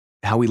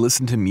How we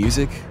listen to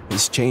music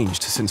has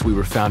changed since we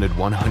were founded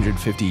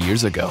 150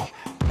 years ago.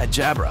 At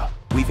JABRA,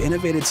 we've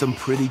innovated some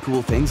pretty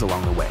cool things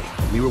along the way.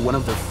 We were one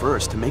of the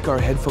first to make our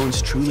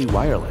headphones truly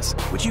wireless,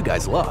 which you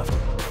guys loved,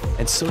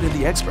 and so did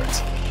the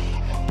experts.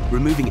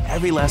 Removing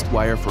every last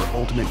wire for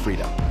ultimate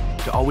freedom,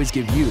 to always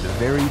give you the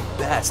very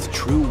best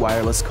true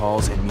wireless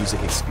calls and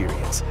music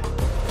experience.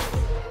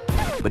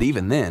 But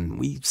even then,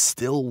 we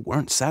still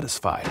weren't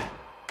satisfied.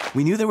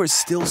 We knew there was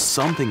still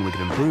something we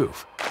could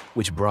improve,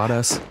 which brought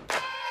us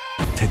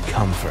to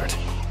comfort.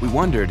 We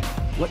wondered,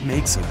 what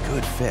makes a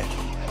good fit?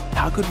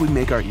 How could we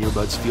make our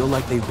earbuds feel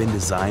like they've been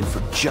designed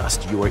for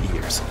just your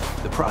ears?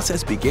 The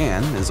process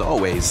began, as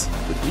always,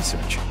 with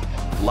research.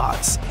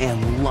 Lots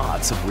and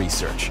lots of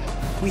research.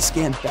 We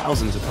scanned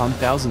thousands upon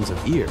thousands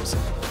of ears,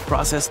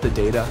 processed the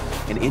data,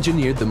 and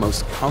engineered the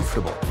most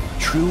comfortable,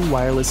 true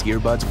wireless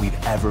earbuds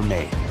we've ever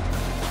made.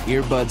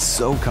 Earbuds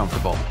so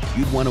comfortable,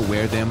 you'd want to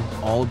wear them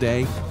all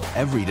day,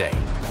 every day,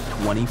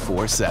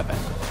 24/7.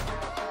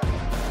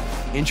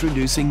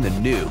 Introducing the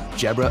new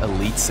JABRA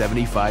Elite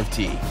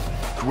 75T.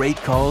 Great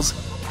calls,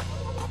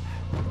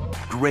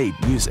 great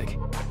music,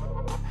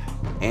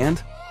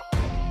 and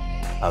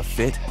a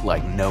fit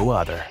like no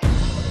other.